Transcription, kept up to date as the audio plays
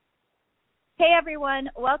Hey everyone,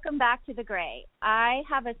 welcome back to The Gray. I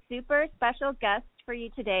have a super special guest for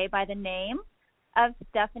you today by the name of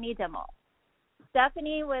Stephanie Duemmel.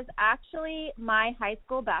 Stephanie was actually my high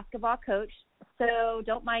school basketball coach, so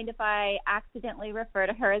don't mind if I accidentally refer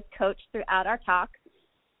to her as coach throughout our talk.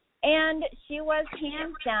 And she was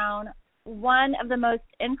hands down one of the most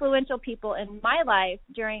influential people in my life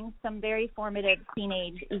during some very formative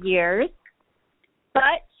teenage years.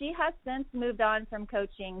 But she has since moved on from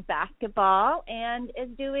coaching basketball and is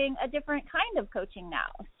doing a different kind of coaching now.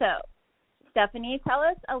 So, Stephanie, tell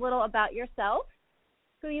us a little about yourself,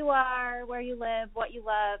 who you are, where you live, what you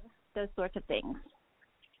love, those sorts of things.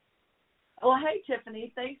 Well, hey,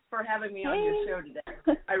 Tiffany, thanks for having me on your show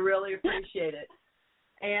today. I really appreciate it.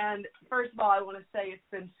 And first of all, I want to say it's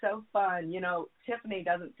been so fun. You know, Tiffany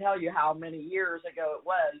doesn't tell you how many years ago it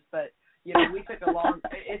was, but you know, we took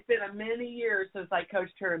it's been a many years since I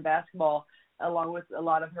coached her in basketball along with a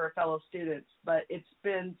lot of her fellow students. But it's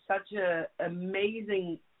been such an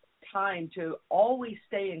amazing time to always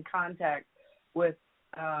stay in contact with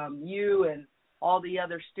you and all the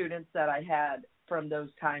other students that I had from those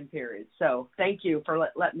time periods. So thank you for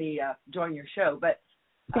letting me join your show. But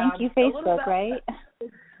thank you, Facebook, right?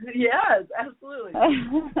 Yes, absolutely.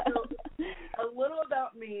 So, a little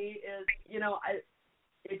about me is, you know,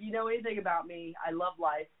 if you know anything about me, I love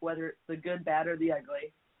life, whether it's the good, bad, or the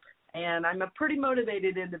ugly. And I'm a pretty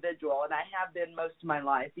motivated individual, and I have been most of my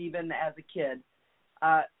life, even as a kid.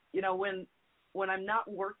 You know, when I'm not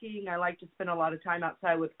working, I like to spend a lot of time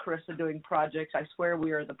outside with Carissa doing projects. I swear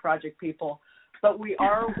we are the project people. But we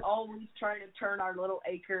are always trying to turn our little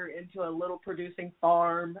acre into a little producing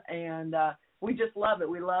farm, and we just love it.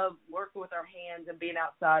 We love working with our hands and being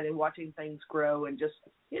outside and watching things grow and just,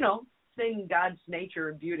 you know, seeing God's nature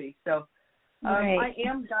and beauty. So right. I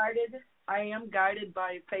am guided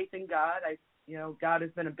by faith in God. God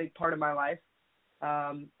has been a big part of my life,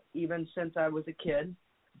 even since I was a kid.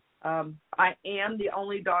 I am the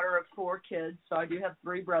only daughter of 4 kids, so I do have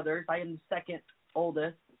 3 brothers. I am the second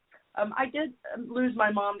oldest. I did lose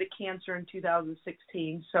my mom to cancer in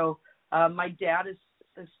 2016, so my dad is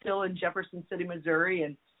still in Jefferson City, Missouri,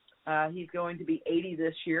 and he's going to be 80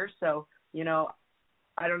 this year. So, you know,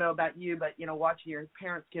 I don't know about you, but, you know, watching your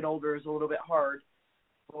parents get older is a little bit hard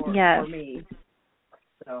for me.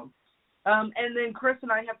 So, and then Chris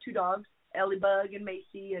and I have 2 dogs, Ellie Bug and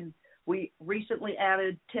Macy, and we recently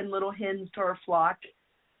added 10 little hens to our flock.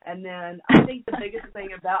 And then I think the biggest thing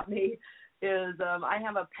about me is I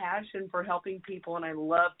have a passion for helping people, and I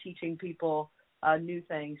love teaching people new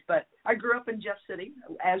things. But I grew up in Jeff City,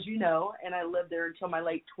 as you know, and I lived there until my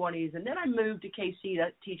late 20s. And then I moved to KC to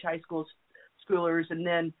teach high schoolers, and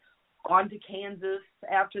then on to Kansas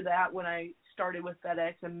after that when I started with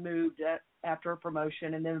FedEx and moved after a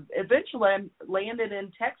promotion. And then eventually I landed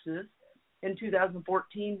in Texas in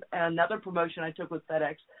 2014, another promotion I took with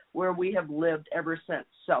FedEx, where we have lived ever since.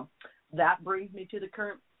 So that brings me to the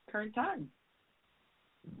current time.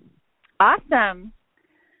 Awesome.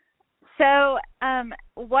 So,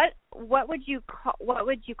 what would you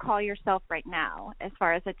call yourself right now as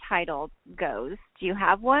far as a title goes? Do you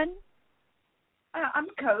have one? I'm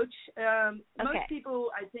a coach. Okay. Most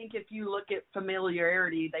people, I think, if you look at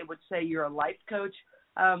familiarity, they would say you're a life coach.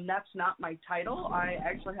 That's not my title. I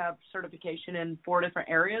actually have certification in 4 different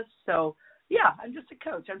areas. So, yeah, I'm just a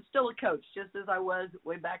coach. I'm still a coach, just as I was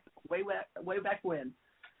way back when.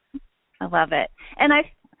 I love it.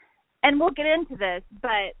 And we'll get into this,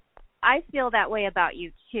 but I feel that way about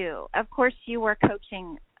you too. Of course, you were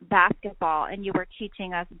coaching basketball and you were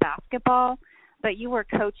teaching us basketball, but you were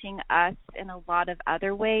coaching us in a lot of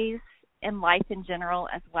other ways in life in general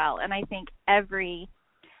as well. And I think every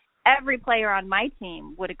player on my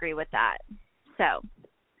team would agree with that. So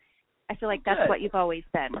I feel like that's what you've always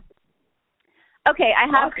been. Okay, I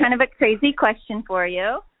have kind of a crazy question for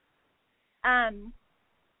you.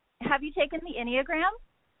 Have you taken the Enneagram?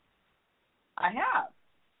 I have.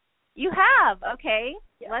 You have? Okay.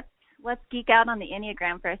 Yeah. Let's geek out on the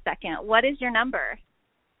Enneagram for a second. What is your number?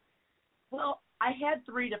 Well, I had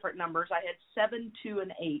 3 different numbers. I had 7, 2,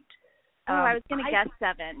 and 8. I was going to guess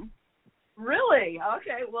 7. Really?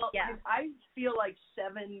 Okay. Well, yeah. I feel like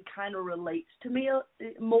 7 kind of relates to me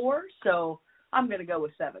more, so I'm going to go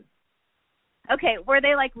with 7. Okay. Were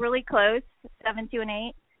they like really close, 7, 2, and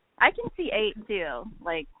 8? I can see 8 too,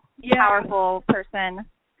 like powerful person.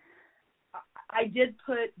 I did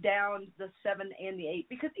put down the 7 and the 8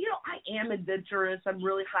 because, you know, I am adventurous. I'm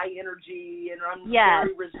really high energy, and I'm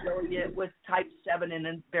very resilient with type 7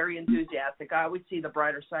 and very enthusiastic. I always see the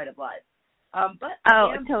brighter side of life. But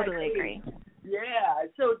I totally agree. Yeah.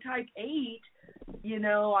 So type 8, you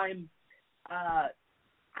know, I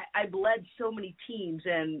I've led so many teams,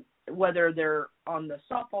 and whether they're on the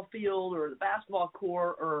softball field or the basketball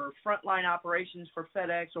court or frontline operations for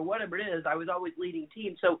FedEx or whatever it is, I was always leading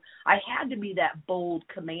teams. So I had to be that bold,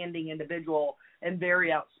 commanding individual and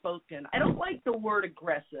very outspoken. I don't like the word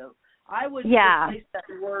aggressive. I would replace that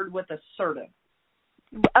word with assertive.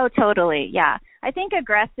 Oh, totally. Yeah. I think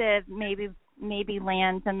aggressive maybe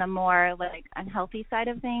lands in the more like unhealthy side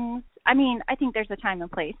of things. I mean, I think there's a time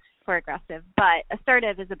and place for aggressive, but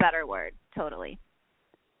assertive is a better word. Totally.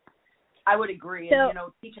 I would agree. So, and,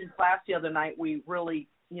 teaching class the other night, we really,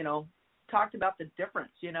 talked about the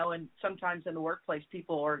difference, and sometimes in the workplace,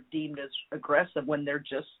 people are deemed as aggressive when they're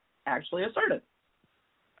just actually assertive.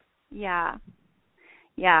 Yeah.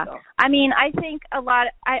 Yeah. So. I mean, I think a lot,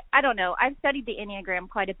 I don't know, I've studied the Enneagram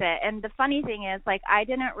quite a bit. And the funny thing is, like, I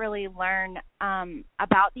didn't really learn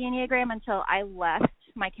about the Enneagram until I left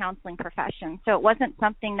my counseling profession. So it wasn't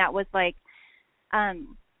something that was like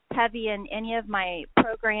heavy in any of my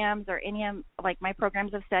programs or any of like my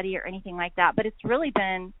programs of study or anything like that. But it's really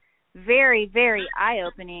been very, very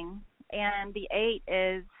eye-opening. And the 8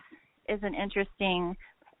 is an interesting.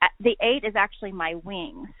 The 8 is actually my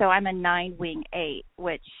wing, so I'm a 9-wing 8,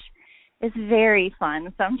 which is very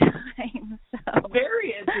fun sometimes. So.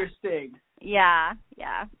 Very interesting. Yeah.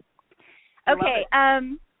 Okay.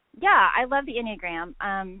 I love the Enneagram.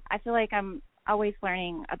 I feel like I'm always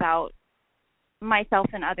learning about myself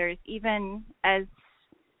and others, even as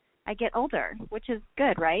I get older, which is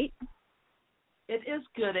good, right? It is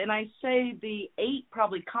good, and I say the 8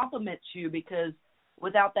 probably complements you because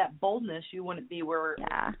without that boldness, you wouldn't be where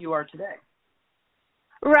you are today.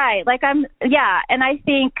 Right. Like and I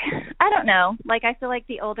think, I don't know, like I feel like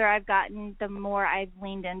the older I've gotten, the more I've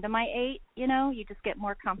leaned into my 8, you just get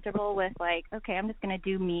more comfortable with like, okay, I'm just going to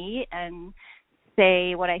do me and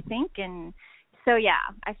say what I think. And so,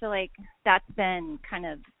 I feel like that's been kind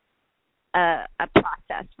of a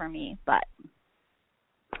process for me. But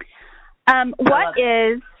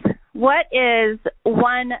what is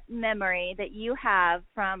one memory that you have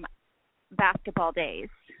from basketball days?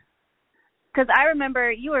 Because I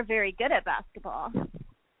remember you were very good at basketball.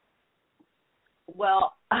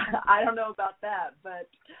 Well, I don't know about that, but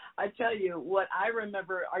I tell you what I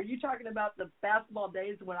remember. Are you talking about the basketball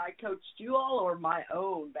days when I coached you all or my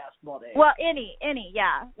own basketball days? Well, any,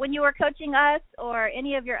 yeah. When you were coaching us or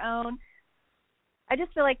any of your own. I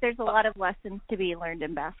just feel like there's a lot of lessons to be learned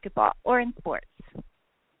in basketball or in sports.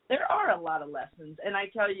 There are a lot of lessons, and I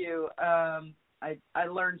tell you, I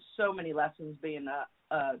learned so many lessons being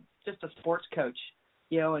just a sports coach,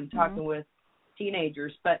 and talking with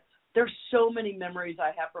teenagers. But there's so many memories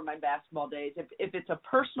I have from my basketball days. If it's a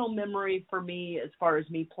personal memory for me, as far as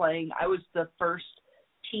me playing, I was the first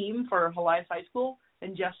team for Helias High School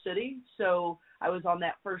in Jeff City, so I was on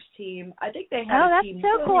that first team. I think they had a team. Oh,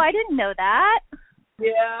 that's so cool! I didn't know that.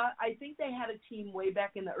 Yeah, I think they had a team way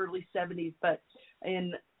back in the early 70s, but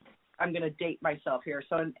I'm going to date myself here.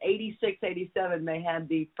 So in 86, 87, they had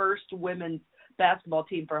the first women's basketball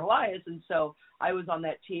team for Helias, and so I was on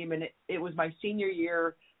that team, and it was my senior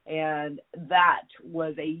year, and that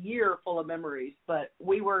was a year full of memories. But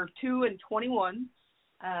we were 2-21,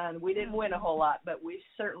 and we didn't win a whole lot, but we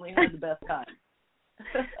certainly had the best time.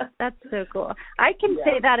 That's so cool. I can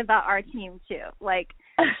say that about our team, too. Like,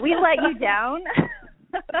 we let you down.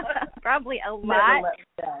 Probably a lot,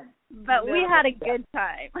 but we had a good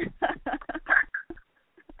time.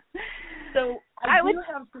 So I do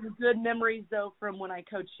have some good memories, though, from when I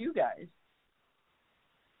coached you guys.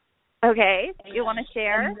 Okay. You want to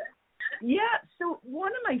share? So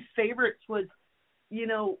one of my favorites was,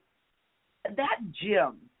 that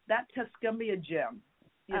gym, that Tuscumbia gym.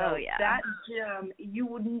 That gym,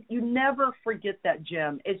 you never forget that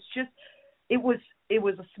gym. It's just, it was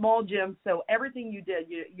a small gym, so everything you did,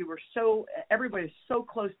 everybody was so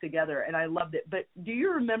close together, and I loved it. But do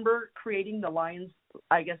you remember creating the lioness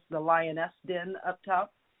den up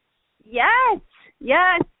top? Yes.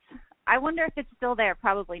 I wonder if it's still there.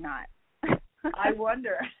 Probably not. I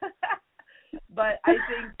wonder. But I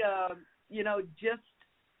think, just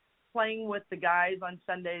playing with the guys on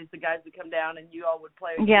Sundays, the guys would come down and you all would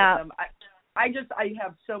play with them. I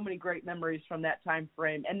have so many great memories from that time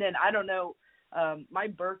frame. And then, I don't know, my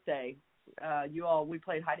birthday, we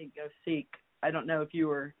played hide and go seek. I don't know if you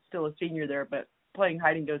were still a senior there, but playing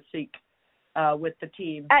hide and go seek with the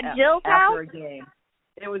team at Jill's house after a game.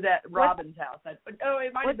 It was at Robin's house. It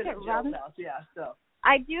might have been at Jill's house. Yeah, so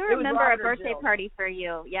I do remember a birthday party for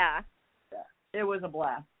you. Yeah, it was a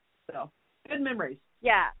blast. So good memories.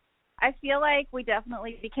 Yeah. I feel like we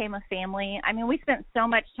definitely became a family. I mean, we spent so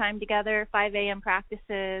much time together, 5 a.m.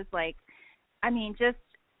 practices, just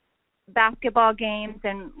basketball games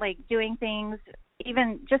and like doing things,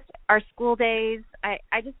 even just our school days.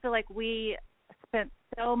 I just feel like we spent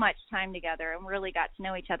so much time together and really got to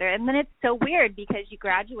know each other. And then it's so weird because you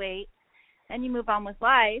graduate and you move on with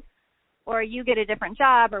life, or you get a different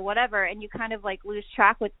job or whatever, and you kind of like lose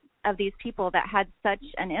track of these people that had such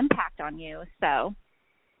an impact on you. So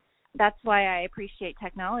that's why I appreciate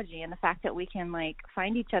technology and the fact that we can like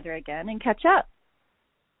find each other again and catch up.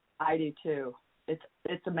 I do too.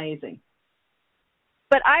 It's amazing.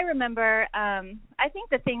 But I remember, I think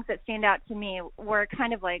the things that stand out to me were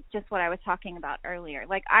kind of like just what I was talking about earlier.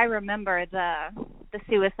 Like I remember the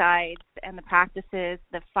suicides and the practices,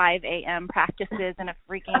 the 5 a.m. practices in a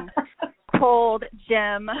freaking cold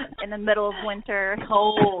gym in the middle of winter.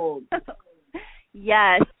 Cold.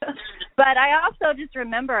 Yes. But I also just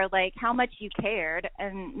remember like how much you cared,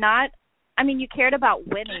 and you cared about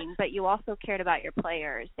winning, but you also cared about your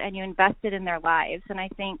players and you invested in their lives. And I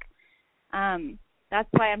think that's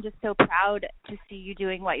why I'm just so proud to see you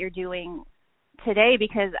doing what you're doing today,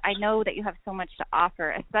 because I know that you have so much to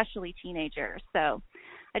offer, especially teenagers. So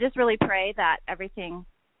I just really pray that everything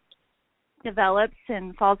develops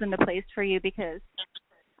and falls into place for you, because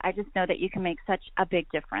I just know that you can make such a big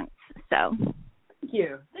difference. So thank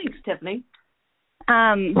you. Thanks, Tiffany.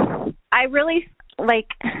 I really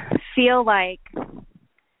feel like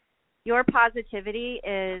your positivity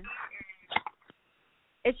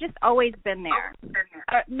it's just always been there.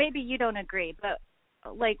 Maybe you don't agree, but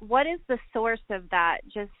like, what is the source of that,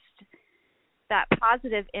 just that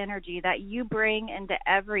positive energy that you bring into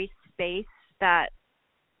every space that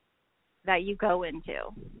you go into?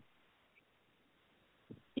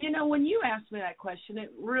 When you ask me that question,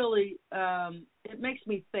 it really it makes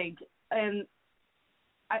me think, and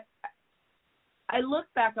I look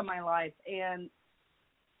back on my life, and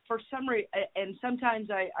for some reason, and sometimes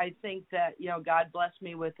I think that God blessed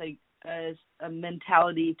me with a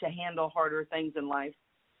mentality to handle harder things in life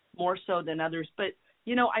more so than others. But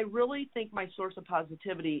I really think my source of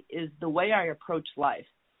positivity is the way I approach life.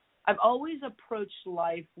 I've always approached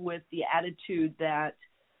life with the attitude that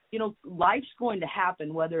life's going to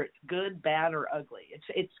happen, whether it's good, bad, or ugly.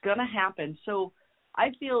 It's going to happen. So I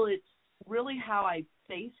feel it's really how I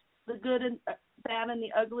face the good and bad and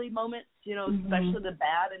the ugly moments, especially the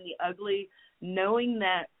bad and the ugly, knowing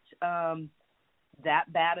that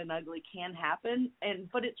that bad and ugly can happen.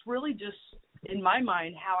 But it's really just, in my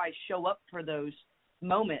mind, how I show up for those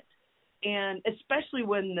moments. And especially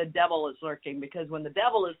when the devil is lurking, because when the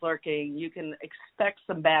devil is lurking, you can expect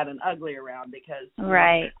some bad and ugly around, because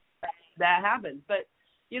right, that happens. But,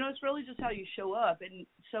 it's really just how you show up. And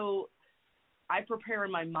so I prepare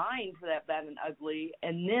in my mind for that bad and ugly,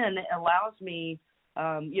 and then it allows me,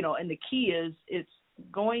 and the key is it's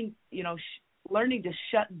going, learning to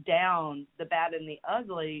shut down the bad and the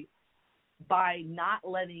ugly by not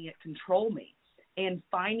letting it control me, and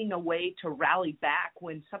finding a way to rally back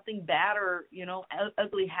when something bad or,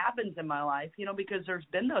 ugly happens in my life, because there's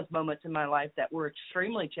been those moments in my life that were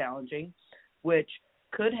extremely challenging, which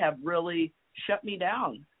could have really shut me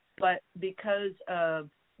down. But because of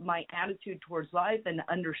my attitude towards life and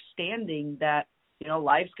understanding that,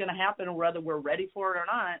 life's going to happen whether we're ready for it or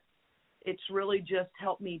not, it's really just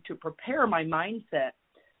helped me to prepare my mindset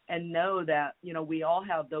and know that, we all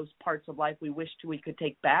have those parts of life we wish we could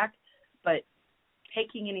take back, but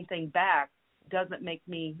taking anything back doesn't make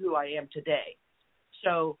me who I am today.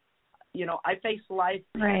 So, I face life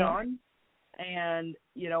head on, and,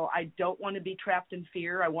 I don't want to be trapped in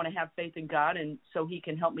fear. I want to have faith in God, and so he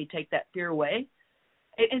can help me take that fear away.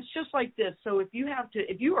 It's just like this. So if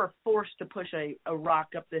you are forced to push a rock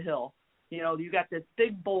up the hill, you got this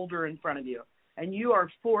big boulder in front of you, and you are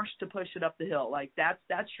forced to push it up the hill. Like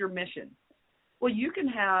that's your mission. Well, you can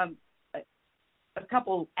have a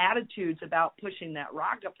couple attitudes about pushing that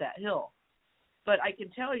rock up that hill. But I can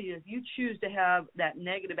tell you, if you choose to have that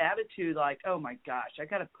negative attitude, like, oh my gosh, I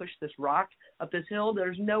got to push this rock up this hill,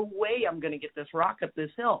 there's no way I'm going to get this rock up this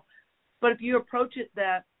hill. But if you approach it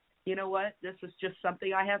that, you know what, this is just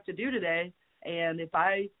something I have to do today, and if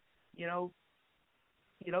I,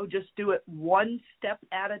 just do it one step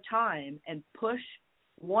at a time and push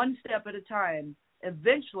one step at a time,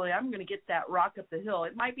 eventually I'm going to get that rock up the hill.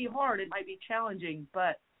 It might be hard, it might be challenging,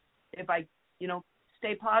 but if I,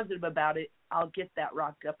 stay positive about it, I'll get that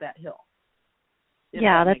rock up that hill.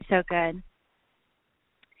 Yeah, that's so good.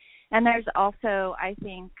 And there's also, I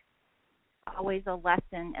think, always a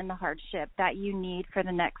lesson in the hardship that you need for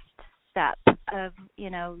the next step of,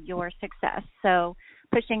 your success. So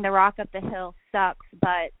pushing the rock up the hill sucks,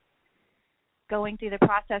 but going through the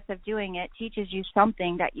process of doing it teaches you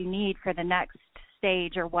something that you need for the next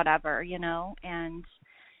stage or whatever, and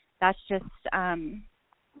that's just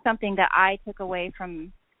something that I took away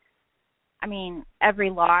from, every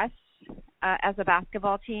loss as a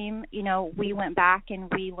basketball team. We went back and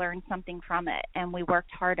we learned something from it and we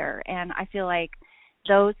worked harder. And I feel like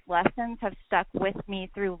those lessons have stuck with me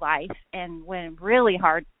through life. And when really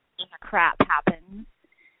hard crap happens,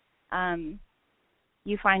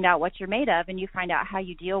 you find out what you're made of and you find out how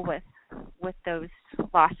you deal with those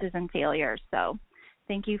losses and failures. So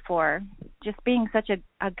thank you for just being such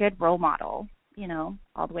a good role model,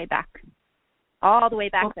 all the way back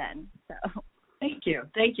then. So thank you.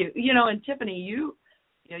 And Tiffany,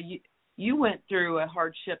 you went through a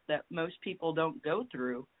hardship that most people don't go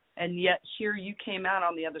through, and yet here you came out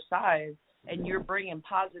on the other side, and you're bringing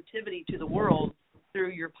positivity to the world through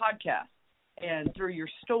your podcast and through your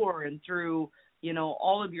store and through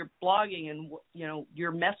all of your blogging and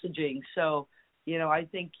your messaging. So I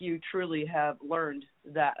think you truly have learned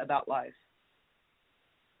that about life.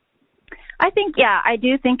 I think, I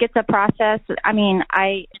do think it's a process.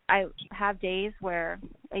 I have days where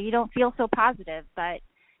you don't feel so positive, but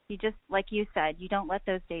you just, like you said, you don't let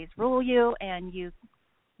those days rule you, and you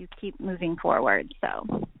keep moving forward.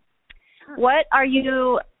 So what are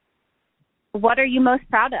you most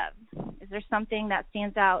proud of? Is there something that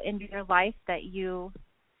stands out in your life that you're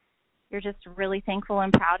just really thankful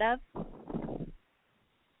and proud of?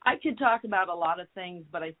 I could talk about a lot of things,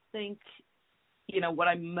 but I think what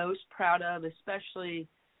I'm most proud of, especially,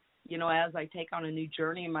 as I take on a new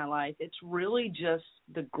journey in my life, it's really just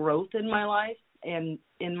the growth in my life and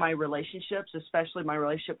in my relationships, especially my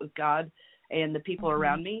relationship with God and the people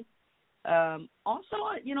around me. Also,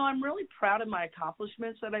 I'm really proud of my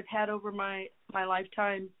accomplishments that I've had over my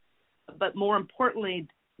lifetime, but more importantly,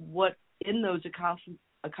 what in those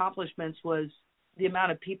accomplishments was the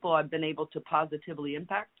amount of people I've been able to positively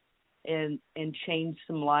impact and change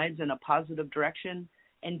some lives in a positive direction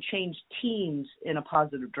and change teams in a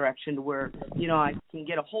positive direction to where, I can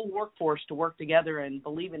get a whole workforce to work together and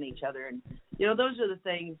believe in each other. And, those are the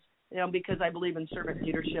things, because I believe in servant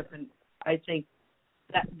leadership, and I think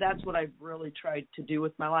that's what I've really tried to do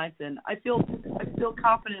with my life. And I feel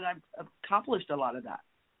confident I've accomplished a lot of that.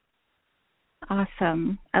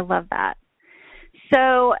 Awesome. I love that.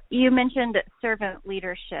 So you mentioned servant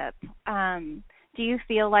leadership. Do you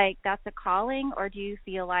feel like that's a calling, or do you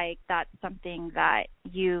feel like that's something that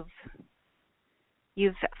you've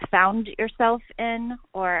found yourself in,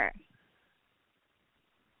 or?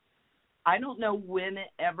 I don't know when it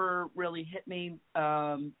ever really hit me.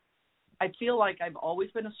 I feel like I've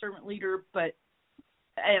always been a servant leader,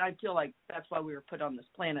 and I feel like that's why we were put on this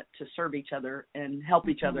planet, to serve each other and help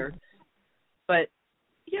each other. But,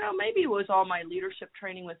 maybe it was all my leadership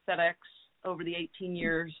training with FedEx over the 18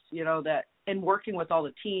 years, and working with all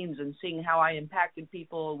the teams and seeing how I impacted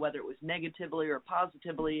people, whether it was negatively or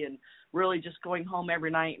positively, and really just going home every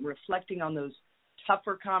night and reflecting on those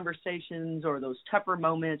tougher conversations or those tougher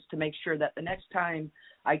moments to make sure that the next time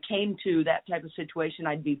I came to that type of situation,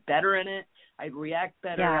 I'd be better in it. I'd react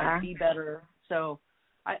better. Yeah. I'd be better. So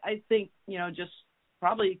I think, just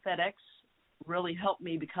probably FedEx really helped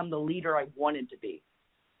me become the leader I wanted to be.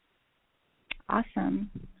 Awesome.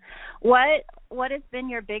 What has been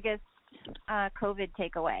your biggest COVID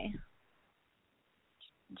takeaway?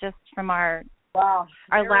 Just from our last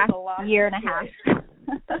year and a half.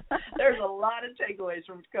 There's a lot of takeaways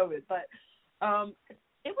from COVID, but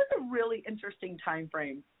it was a really interesting time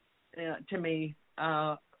frame to me.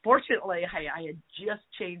 Fortunately, I had just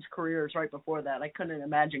changed careers right before that. I couldn't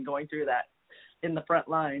imagine going through that in the front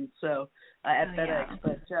line. So at FedEx,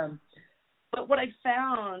 yeah. But what I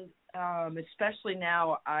found, especially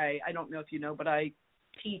now, I don't know if you know, but I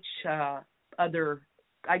teach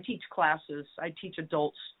classes. I teach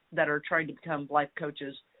adults that are trying to become life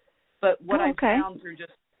coaches. But what I found through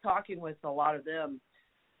just talking with a lot of them,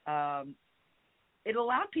 it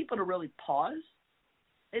allowed people to really pause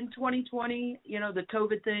in 2020. The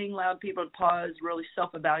COVID thing allowed people to pause, really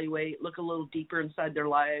self-evaluate, look a little deeper inside their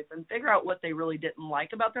life, and figure out what they really didn't like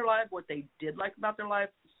about their life, what they did like about their life.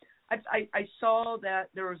 I saw that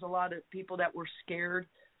there was a lot of people that were scared,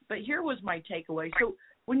 but here was my takeaway. So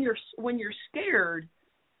when you're scared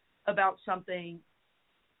about something,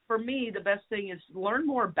 for me, the best thing is learn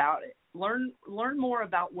more about it. Learn more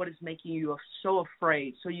about what is making you so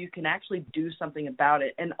afraid, so you can actually do something about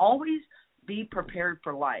it. And always be prepared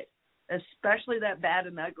for life, especially that bad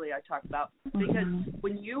and ugly I talked about. Because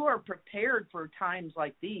when you are prepared for times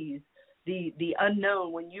like these, the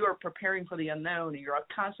unknown, when you are preparing for the unknown, and you're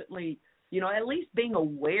constantly, at least being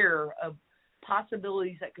aware of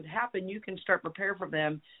possibilities that could happen, you can start preparing for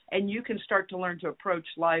them, and you can start to learn to approach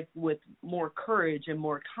life with more courage and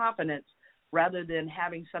more confidence, rather than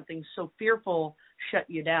having something so fearful shut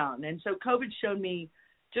you down. And so COVID showed me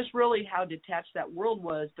just really how detached that world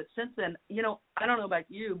was. But since then, I don't know about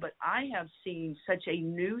you, but I have seen such a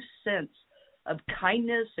new sense of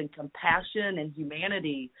kindness and compassion and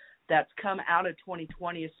humanity that's come out of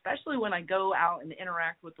 2020, especially when I go out and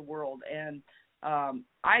interact with the world. And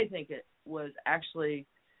I think it was actually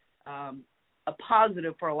a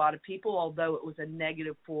positive for a lot of people, although it was a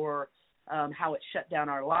negative for how it shut down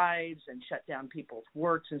our lives and shut down people's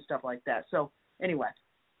works and stuff like that. So anyway.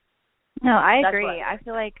 No, I agree. I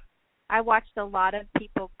feel like I watched a lot of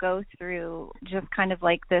people go through just kind of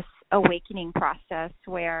like this awakening process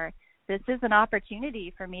where this is an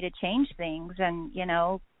opportunity for me to change things. And,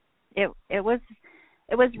 it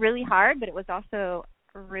was really hard, but it was also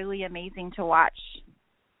really amazing to watch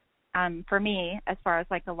for me, as far as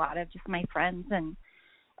like a lot of just my friends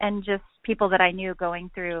and just people that I knew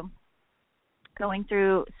going through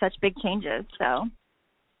such big changes. So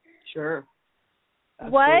sure.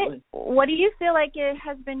 Absolutely. What do you feel like it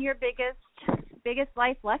has been your biggest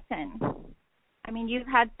life lesson? I mean, you've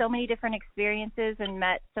had so many different experiences and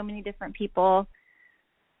met so many different people.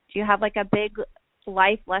 Do you have like a big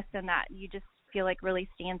life lesson that you just feel like really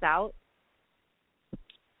stands out?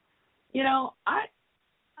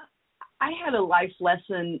 I had a life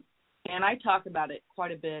lesson, and I talk about it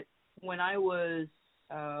quite a bit, when I was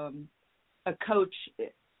a coach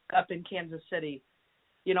up in Kansas City.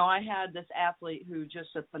 I had this athlete who's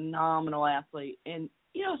just a phenomenal athlete. And,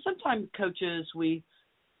 sometimes coaches,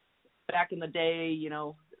 back in the day,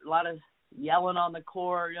 a lot of yelling on the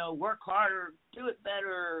court, work harder, do it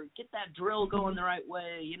better, get that drill going the right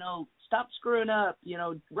way, stop screwing up,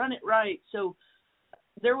 run it right. So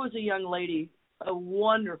there was a young lady, a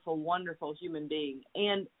wonderful, wonderful human being.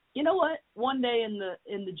 And you know what? One day in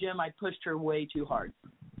the gym, I pushed her way too hard.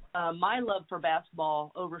 My love for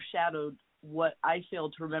basketball overshadowed what I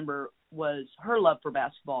failed to remember was her love for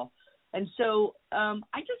basketball. And so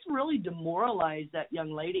I just really demoralized that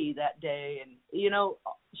young lady that day. And,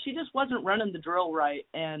 she just wasn't running the drill right.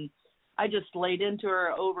 And I just laid into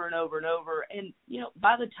her over and over and over. And,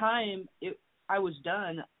 by the time I was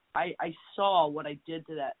done, I saw what I did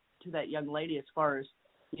to that young lady as far as,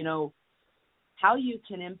 how you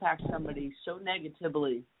can impact somebody so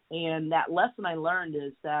negatively. And that lesson I learned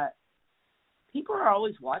is that people are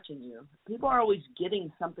always watching you. People are always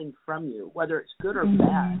getting something from you, whether it's good or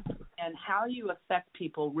bad. And how you affect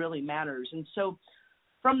people really matters. And so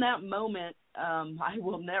from that moment, I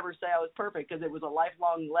will never say I was perfect, because it was a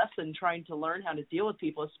lifelong lesson trying to learn how to deal with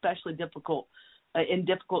people, especially in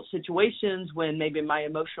difficult situations when maybe my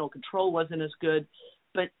emotional control wasn't as good.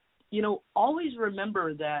 But, always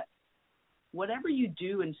remember that whatever you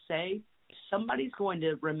do and say, somebody's going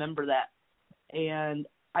to remember that. And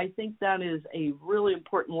I think that is a really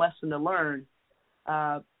important lesson to learn.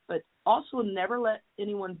 But also never let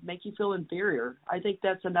anyone make you feel inferior. I think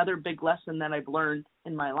that's another big lesson that I've learned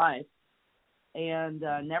in my life. And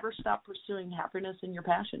never stop pursuing happiness in your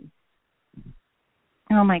passion.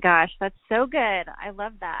 Oh my gosh, that's so good. I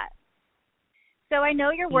love that. So I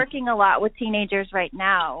know you're working a lot with teenagers right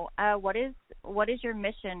now. What is your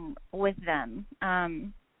mission with them?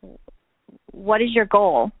 What is your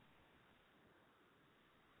goal?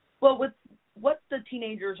 Well, with what the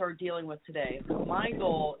teenagers are dealing with today, my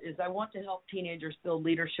goal is I want to help teenagers build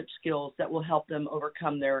leadership skills that will help them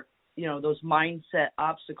overcome their, those mindset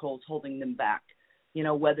obstacles holding them back.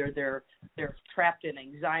 Whether they're trapped in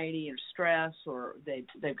anxiety or stress, or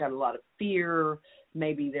they've got a lot of fear,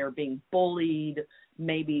 maybe they're being bullied,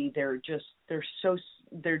 maybe they're just so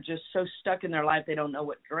stuck in their life they don't know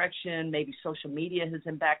what direction, maybe social media has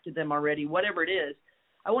impacted them already, whatever it is.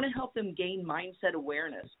 I want to help them gain mindset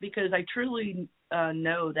awareness, because I truly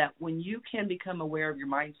know that when you can become aware of your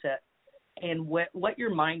mindset and what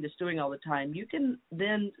your mind is doing all the time, you can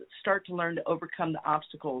then start to learn to overcome the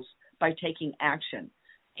obstacles by taking action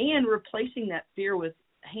and replacing that fear with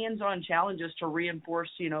hands-on challenges to reinforce,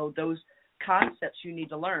 those concepts you need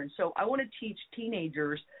to learn. So I want to teach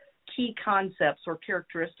teenagers key concepts or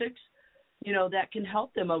characteristics, that can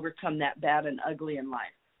help them overcome that bad and ugly in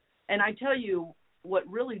life. And I tell you, what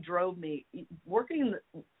really drove me,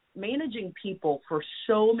 managing people for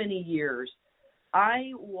so many years,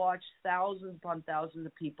 I watched thousands upon thousands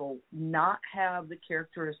of people not have the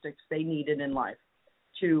characteristics they needed in life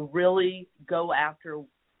to really go after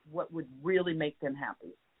what would really make them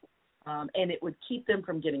happy. And it would keep them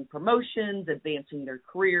from getting promotions, advancing their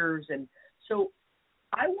careers. And so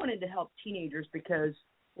I wanted to help teenagers because,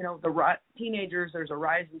 teenagers, there's a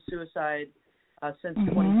rise in suicide since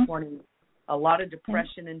 2020. A lot of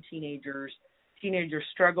depression in teenagers. Teenagers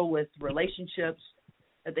struggle with relationships.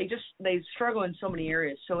 that they struggle in so many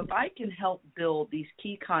areas. So if I can help build these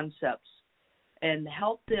key concepts and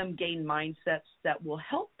help them gain mindsets that will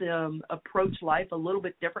help them approach life a little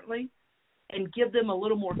bit differently and give them a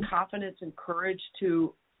little more confidence and courage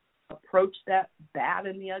to approach that bad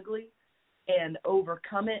and the ugly and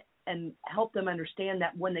overcome it, and help them understand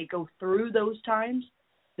that when they go through those times,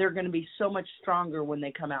 they're going to be so much stronger when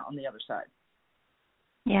they come out on the other side.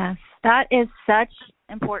 Yes, that is such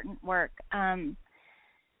important work.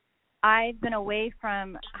 I've been away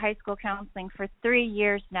from high school counseling for 3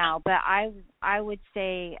 years now, but I would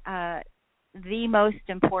say the most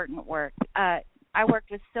important work. I worked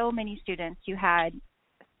with so many students who had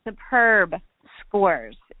superb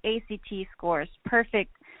scores, ACT scores,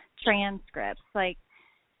 perfect transcripts. Like,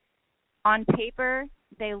 on paper,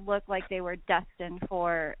 they look like they were destined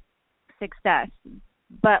for success,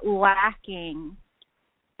 but lacking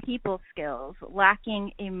people skills,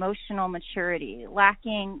 lacking emotional maturity,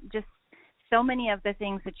 lacking just so many of the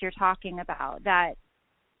things that you're talking about that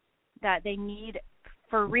they need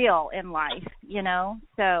for real in life, you know?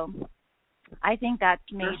 So I think that's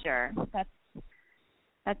major.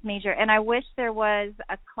 That's major. And I wish there was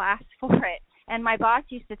a class for it. And my boss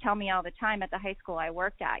used to tell me all the time at the high school I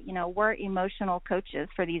worked at, you know, we're emotional coaches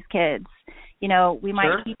for these kids. You know, we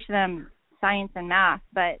might teach them science and math,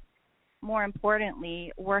 but more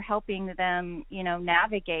importantly, we're helping them, you know,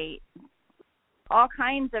 navigate all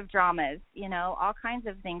kinds of dramas, you know, all kinds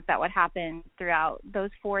of things that would happen throughout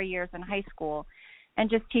those 4 years in high school, and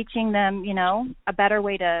just teaching them, you know, a better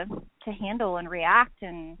way to handle and react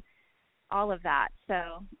and all of that.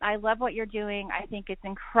 So I love what you're doing. I think it's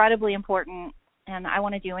incredibly important, and I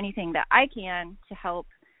want to do anything that I can to help,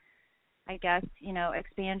 I guess, you know,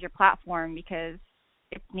 expand your platform, because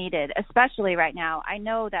it's needed, especially right now. I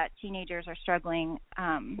know that teenagers are struggling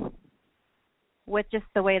with just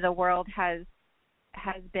the way the world has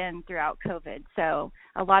been throughout COVID. So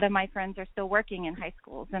a lot of my friends are still working in high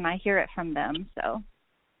schools, and I hear it from them. So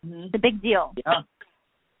it's a big deal. Yeah,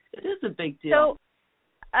 it is a big deal. So,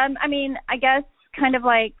 I mean, I guess kind of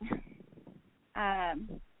like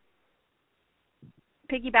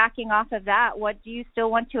piggybacking off of that, what do you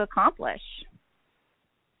still want to accomplish?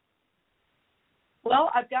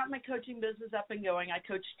 Well, I've got my coaching business up and going. I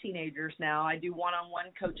coach teenagers now. I do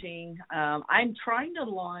one-on-one coaching. I'm trying to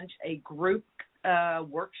launch a group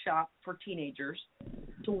workshop for teenagers,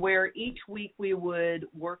 to where each week we would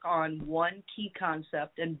work on one key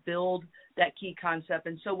concept and build that key concept.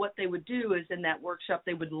 And so what they would do is, in that workshop,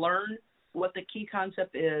 they would learn what the key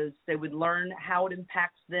concept is. They would learn how it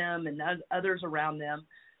impacts them and others around them.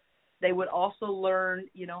 They would also learn,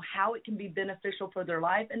 you know, how it can be beneficial for their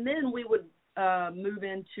life. And then we would move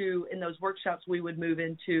into, in those workshops, we would move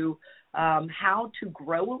into how to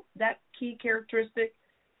grow that key characteristic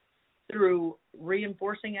through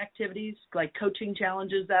reinforcing activities like coaching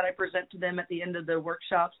challenges that I present to them at the end of the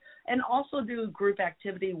workshops, and also do group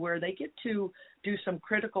activity where they get to do some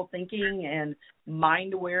critical thinking and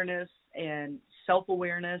mind awareness and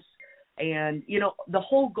self-awareness. And, you know, the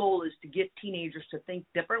whole goal is to get teenagers to think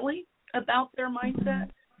differently about their mindset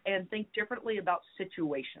and think differently about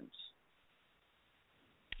situations.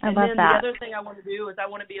 And then the other thing I want to do is I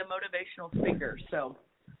want to be a motivational speaker. So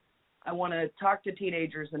I want to talk to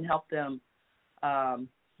teenagers and help them,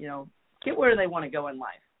 you know, get where they want to go in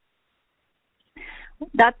life.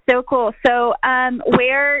 That's so cool. So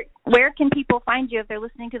where can people find you if they're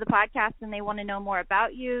listening to the podcast and they want to know more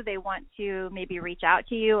about you? They want to maybe reach out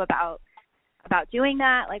to you about doing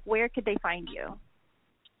that. Like, where could they find you?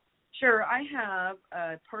 Sure. I have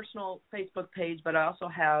a personal Facebook page, but I also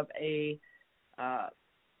have a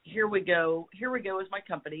Here We Go. Here We Go is my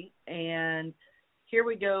company, and Here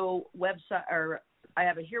We Go website, or I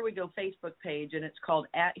have a Here We Go Facebook page, and it's called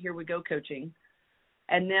 @Here We Go Coaching.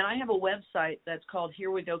 And then I have a website that's called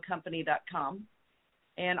HereWeGoCompany.com.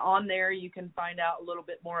 And on there you can find out a little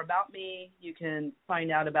bit more about me. You can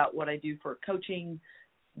find out about what I do for coaching.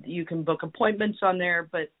 You can book appointments on there.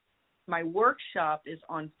 But my workshop is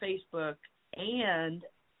on Facebook and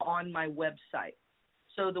on my website.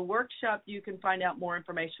 So the workshop, you can find out more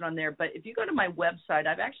information on there. But if you go to my website,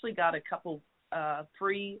 I've actually got a couple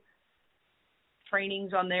free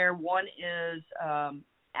trainings on there. One is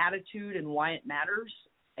Attitude and Why It Matters,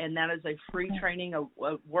 and that is a free training, a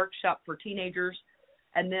workshop for teenagers.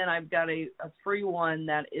 And then I've got a free one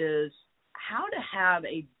that is how to have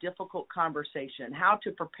a difficult conversation, how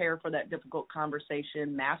to prepare for that difficult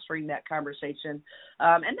conversation, mastering that conversation.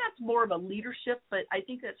 And that's more of a leadership, but I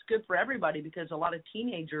think that's good for everybody, because a lot of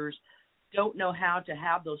teenagers don't know how to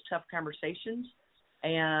have those tough conversations.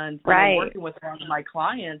 And when I'm working with one of my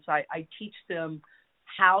clients, I teach them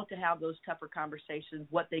how to have those tougher conversations,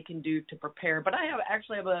 what they can do to prepare. But I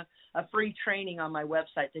actually have a free training on my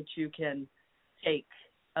website that you can take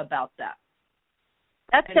about that.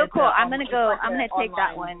 That's And so it's cool. I'm going to take online,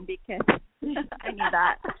 that one because I need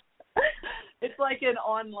that. It's like an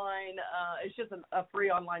online, it's just a free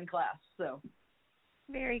online class. So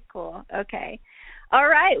very cool. Okay. All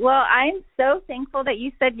right. Well, I'm so thankful that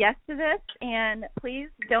you said yes to this, and please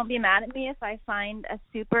don't be mad at me if I find a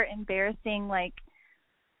super embarrassing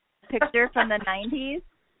picture from the 90s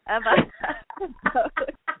of us.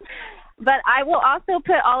 But I will also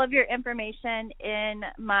put all of your information in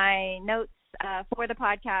my notes for the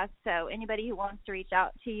podcast, so anybody who wants to reach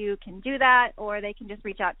out to you can do that, or they can just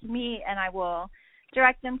reach out to me and I will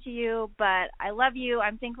direct them to you. But I love you.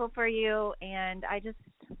 I'm thankful for you, and I'm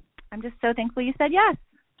just so thankful you said yes.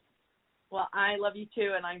 Well, I love you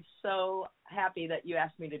too, and I'm so happy that you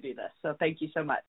asked me to do this. So thank you so much.